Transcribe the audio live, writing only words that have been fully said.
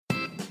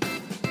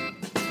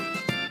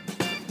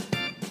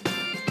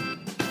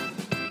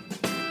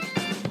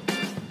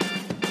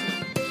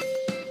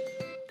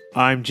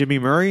I'm Jimmy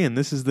Murray, and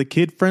this is the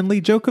kid-friendly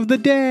joke of the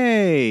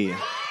day.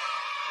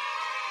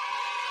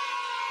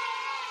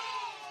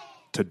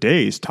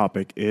 Today's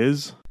topic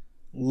is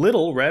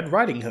Little Red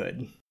Riding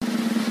Hood.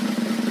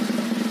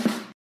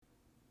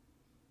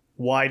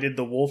 Why did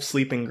the wolf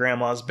sleep in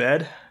Grandma's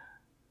bed?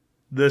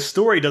 The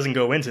story doesn't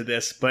go into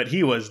this, but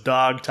he was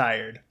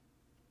dog-tired.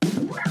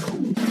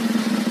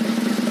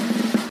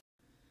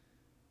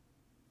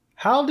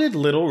 How did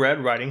Little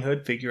Red Riding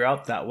Hood figure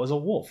out that was a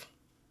wolf?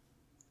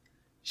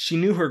 She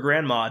knew her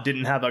grandma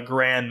didn't have a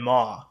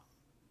grandma.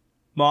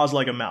 Ma's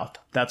like a mouth.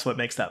 That's what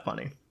makes that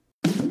funny.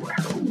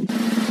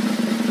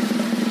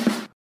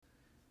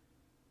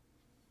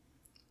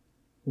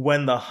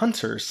 When the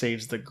hunter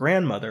saves the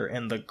grandmother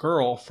and the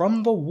girl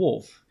from the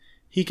wolf,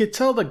 he could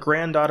tell the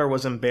granddaughter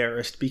was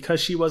embarrassed because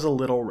she was a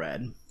little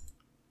red.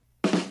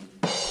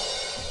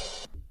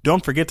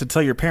 Don't forget to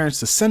tell your parents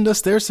to send us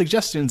their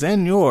suggestions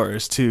and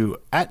yours to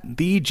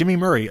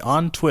 @TheJimmyMurray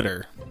on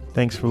Twitter.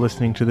 Thanks for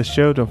listening to the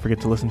show. Don't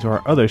forget to listen to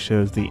our other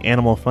shows, the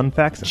Animal Fun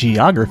Facts,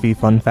 Geography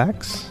Fun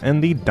Facts,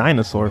 and the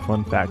Dinosaur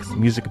Fun Facts.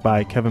 Music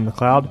by Kevin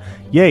MacLeod.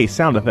 Yay!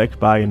 Sound effect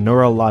by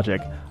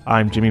Neurologic.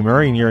 I'm Jimmy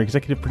Murray, and your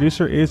executive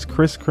producer is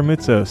Chris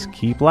Kremitzos.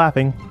 Keep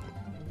laughing.